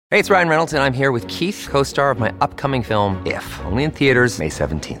Hey, it's Ryan Reynolds, and I'm here with Keith, co-star of my upcoming film, If, only in theaters May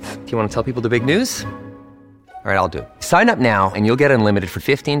 17th. Do you want to tell people the big news? All right, I'll do it. Sign up now and you'll get unlimited for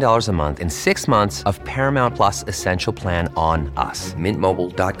 $15 a month and 6 months of Paramount Plus Essential Plan on us.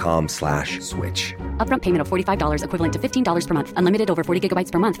 MintMobile.com/switch. Upfront payment of $45 equivalent to $15 per month. Unlimited over 40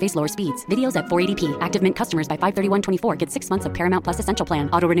 gigabytes per month. Face lower speeds. Videos at 480p. Active Mint customers by 531.24 get 6 months of Paramount Plus Essential Plan.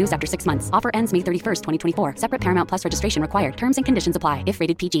 Auto renews after 6 months. Offer ends May 31st, 2024. Separate Paramount Plus registration required. Terms and conditions apply if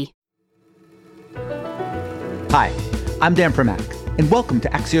rated PG. Hi, I'm Dan Primack, and welcome to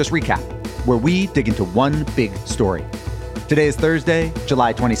Axios Recap, where we dig into one big story. Today is Thursday,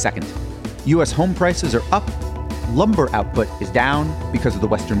 July 22nd. U.S. home prices are up, lumber output is down because of the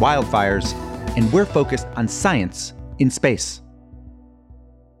Western wildfires, and we're focused on science in space.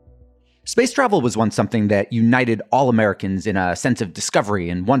 Space travel was once something that united all Americans in a sense of discovery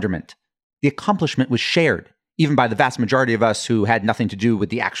and wonderment. The accomplishment was shared, even by the vast majority of us who had nothing to do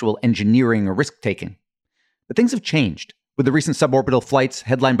with the actual engineering or risk-taking. But things have changed with the recent suborbital flights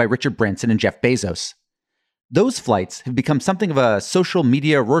headlined by Richard Branson and Jeff Bezos. Those flights have become something of a social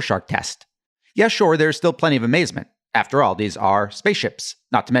media Rorschach test. Yeah, sure, there's still plenty of amazement. After all, these are spaceships,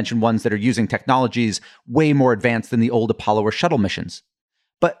 not to mention ones that are using technologies way more advanced than the old Apollo or shuttle missions.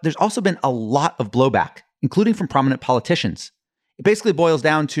 But there's also been a lot of blowback, including from prominent politicians. It basically boils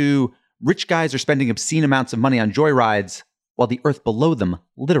down to rich guys are spending obscene amounts of money on joyrides, while the earth below them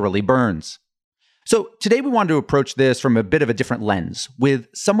literally burns. So today we wanted to approach this from a bit of a different lens, with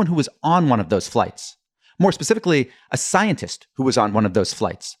someone who was on one of those flights. More specifically, a scientist who was on one of those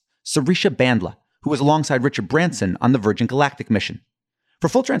flights, Sirisha Bandla, who was alongside Richard Branson on the Virgin Galactic mission. For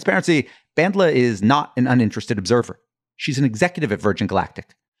full transparency, Bandla is not an uninterested observer. She's an executive at Virgin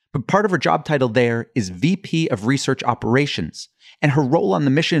Galactic, but part of her job title there is VP of Research Operations, and her role on the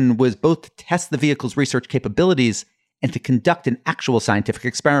mission was both to test the vehicle's research capabilities and to conduct an actual scientific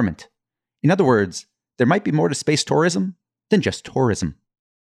experiment. In other words, there might be more to space tourism than just tourism.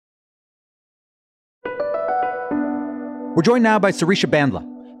 We're joined now by Sirisha Bandla,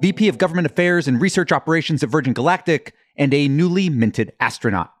 VP of Government Affairs and Research Operations at Virgin Galactic and a newly minted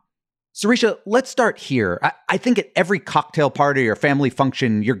astronaut. Sirisha, let's start here. I think at every cocktail party or family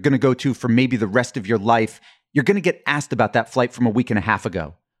function you're going to go to for maybe the rest of your life, you're going to get asked about that flight from a week and a half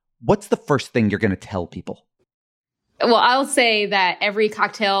ago. What's the first thing you're going to tell people? Well, I'll say that every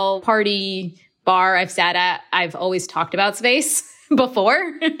cocktail party bar I've sat at, I've always talked about space before.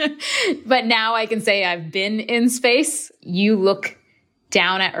 But now I can say I've been in space. You look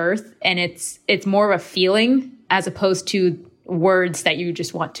down at Earth and it's more of a feeling as opposed to words that you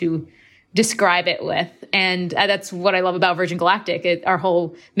just want to describe it with. And that's what I love about Virgin Galactic. Our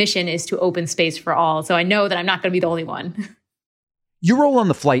whole mission is to open space for all. So I know that I'm not going to be the only one. Your role on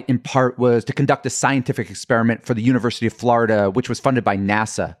the flight, in part, was to conduct a scientific experiment for the University of Florida, which was funded by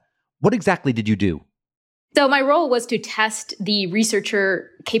NASA. What exactly did you do? So my role was to test the researcher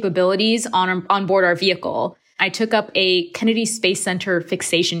capabilities on board our vehicle. I took up a Kennedy Space Center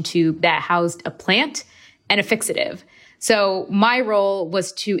fixation tube that housed a plant and a fixative. So my role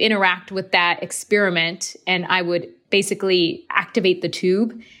was to interact with that experiment, and I would basically activate the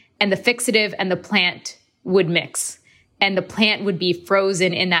tube, and the fixative and the plant would mix. And the plant would be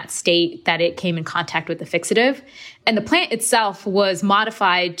frozen in that state that it came in contact with the fixative. And the plant itself was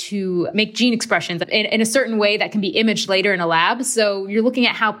modified to make gene expressions in a certain way that can be imaged later in a lab. So you're looking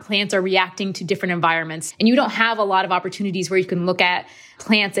at how plants are reacting to different environments. And you don't have a lot of opportunities where you can look at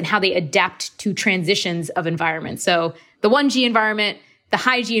plants and how they adapt to transitions of environments. So the 1G environment, the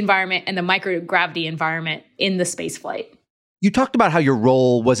high G environment, and the microgravity environment in the space flight. You talked about how your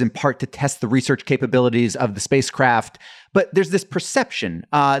role was in part to test the research capabilities of the spacecraft, but there's this perception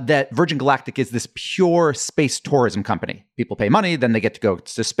that Virgin Galactic is this pure space tourism company. People pay money, then they get to go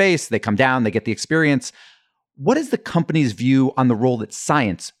to space, they come down, they get the experience. What is the company's view on the role that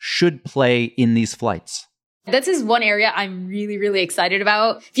science should play in these flights? This is one area I'm really, really excited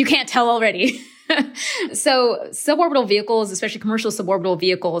about, if you can't tell already. So suborbital vehicles, especially commercial suborbital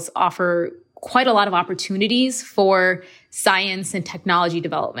vehicles, offer quite a lot of opportunities for science and technology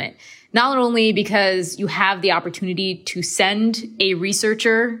development. Not only because you have the opportunity to send a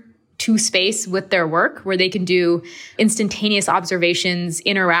researcher to space with their work, where they can do instantaneous observations,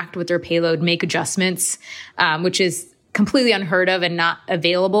 interact with their payload, make adjustments, which is completely unheard of and not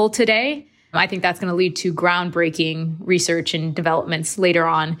available today. I think that's going to lead to groundbreaking research and developments later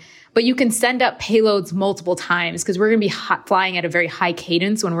on. But you can send up payloads multiple times because we're going to be flying at a very high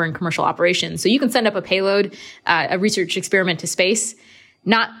cadence when we're in commercial operations. So you can send up a payload, a research experiment to space.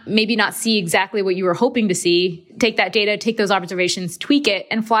 maybe not see exactly what you were hoping to see, take that data, take those observations, tweak it,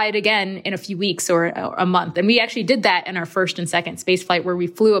 and fly it again in a few weeks or a month. And we actually did that in our first and second space flight where we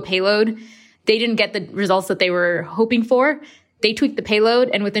flew a payload. They didn't get the results that they were hoping for. They tweaked the payload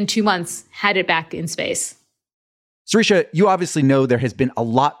and within 2 months had it back in space. Sirisha, you obviously know there has been a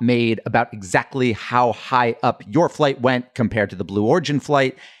lot made about exactly how high up your flight went compared to the Blue Origin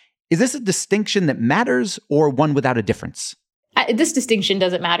flight. Is this a distinction that matters or one without a difference? This distinction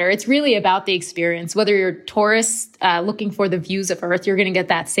doesn't matter. It's really about the experience. Whether you're tourists looking for the views of Earth, you're going to get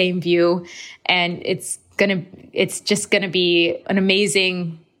that same view. And it's just going to be an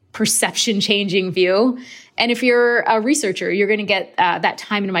amazing perception-changing view. And if you're a researcher, you're going to get that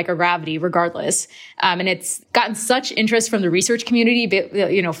time in microgravity regardless. And it's gotten such interest from the research community,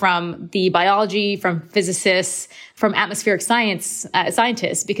 from the biology, from physicists, from atmospheric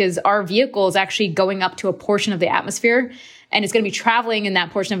scientists, because our vehicle is actually going up to a portion of the atmosphere. And it's going to be traveling in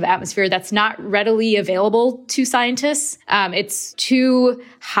that portion of the atmosphere that's not readily available to scientists. It's too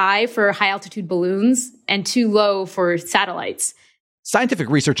high for high altitude balloons and too low for satellites. Scientific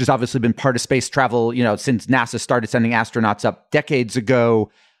research has obviously been part of space travel, since NASA started sending astronauts up decades ago.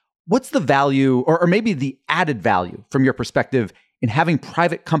 What's the value, or maybe the added value from your perspective, in having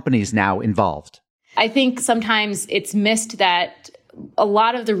private companies now involved? I think sometimes it's missed that a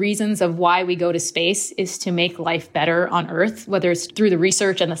lot of the reasons of why we go to space is to make life better on Earth, whether it's through the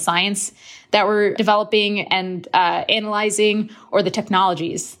research and the science that we're developing and analyzing, or the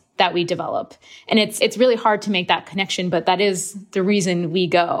technologies that we develop. And it's really hard to make that connection, but that is the reason we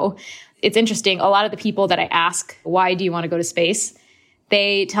go. It's interesting. A lot of the people that I ask, why do you want to go to space?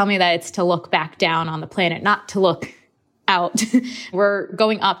 They tell me that it's to look back down on the planet, not to look out. We're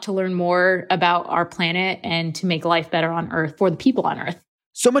going up to learn more about our planet and to make life better on Earth for the people on Earth.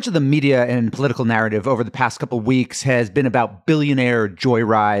 So much of the media and political narrative over the past couple of weeks has been about billionaire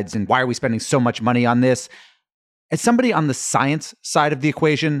joyrides and why are we spending so much money on this? As somebody on the science side of the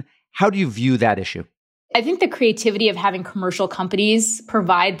equation, how do you view that issue? I think the creativity of having commercial companies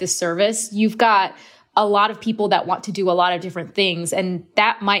provide the service, you've got a lot of people that want to do a lot of different things, and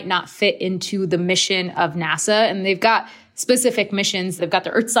that might not fit into the mission of NASA. And they've got specific missions. They've got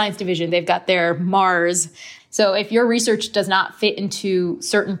their Earth Science Division. They've got their Mars. So if your research does not fit into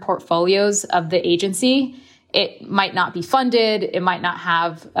certain portfolios of the agency, it might not be funded. It might not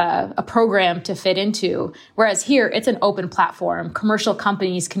have a program to fit into. Whereas here, it's an open platform. Commercial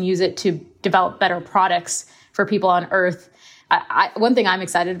companies can use it to develop better products for people on Earth. One thing I'm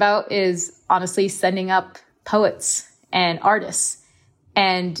excited about is honestly sending up poets and artists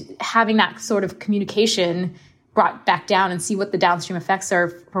and having that sort of communication brought back down and see what the downstream effects are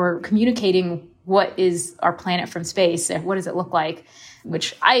for communicating what is our planet from space and what does it look like.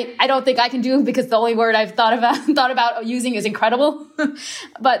 Which I don't think I can do because the only word I've thought about using is incredible.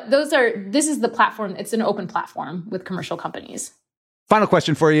 But this is the platform. It's an open platform with commercial companies. Final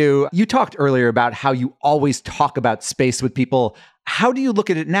question for you. You talked earlier about how you always talk about space with people. How do you look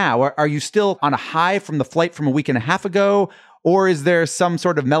at it now? Are you still on a high from the flight from a week and a half ago? Or is there some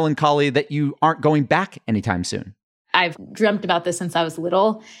sort of melancholy that you aren't going back anytime soon? I've dreamt about this since I was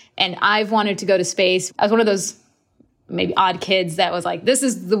little, and I've wanted to go to space. I was one of those maybe odd kids that was like, this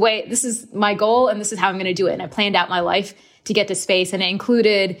is my goal and this is how I'm going to do it. And I planned out my life to get to space. And it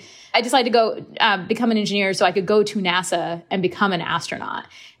included, I decided to go become an engineer so I could go to NASA and become an astronaut.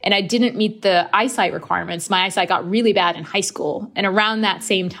 And I didn't meet the eyesight requirements. My eyesight got really bad in high school. And around that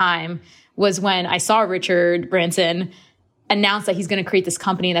same time was when I saw Richard Branson announce that he's going to create this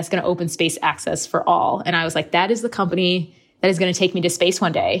company that's going to open space access for all. And I was like, that is the company that is going to take me to space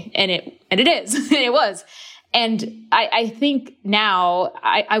one day. And it is, and it was. And I think now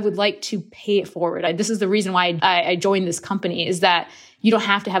I would like to pay it forward. This is the reason why I joined this company, is that you don't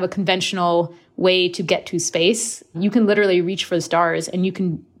have to have a conventional way to get to space. You can literally reach for the stars and you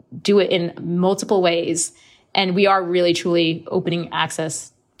can do it in multiple ways. And we are really, truly opening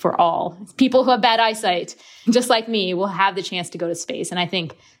access for all. People who have bad eyesight, just like me, will have the chance to go to space. And I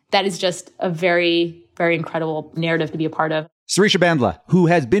think that is just a very, very incredible narrative to be a part of. Sirisha Bandla, who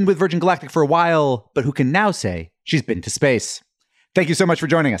has been with Virgin Galactic for a while, but who can now say she's been to space. Thank you so much for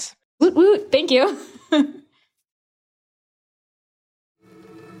joining us. Woot woot. Thank you.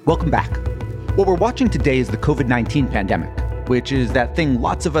 Welcome back. What we're watching today is the COVID-19 pandemic, which is that thing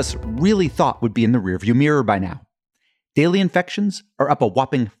lots of us really thought would be in the rearview mirror by now. Daily infections are up a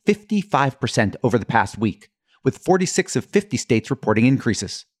whopping 55% over the past week, with 46 of 50 states reporting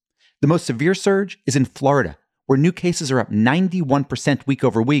increases. The most severe surge is in Florida, where new cases are up 91% week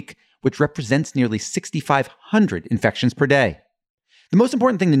over week, which represents nearly 6,500 infections per day. The most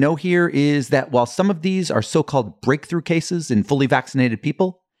important thing to know here is that while some of these are so-called breakthrough cases in fully vaccinated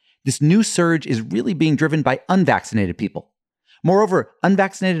people, this new surge is really being driven by unvaccinated people. Moreover,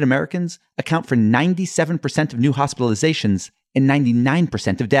 unvaccinated Americans account for 97% of new hospitalizations and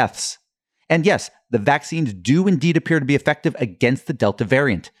 99% of deaths. And yes, the vaccines do indeed appear to be effective against the Delta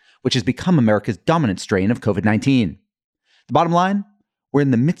variant, which has become America's dominant strain of COVID-19. The bottom line, we're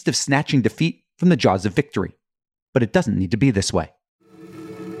in the midst of snatching defeat from the jaws of victory. But it doesn't need to be this way.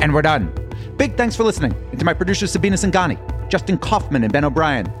 And we're done. Big thanks for listening. And to my producers Sabina Sangani, Justin Kaufman, and Ben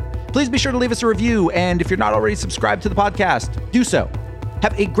O'Brien. Please be sure to leave us a review, and if you're not already subscribed to the podcast, do so.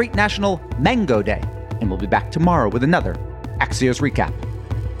 Have a great National Mango Day, and we'll be back tomorrow with another Axios Recap.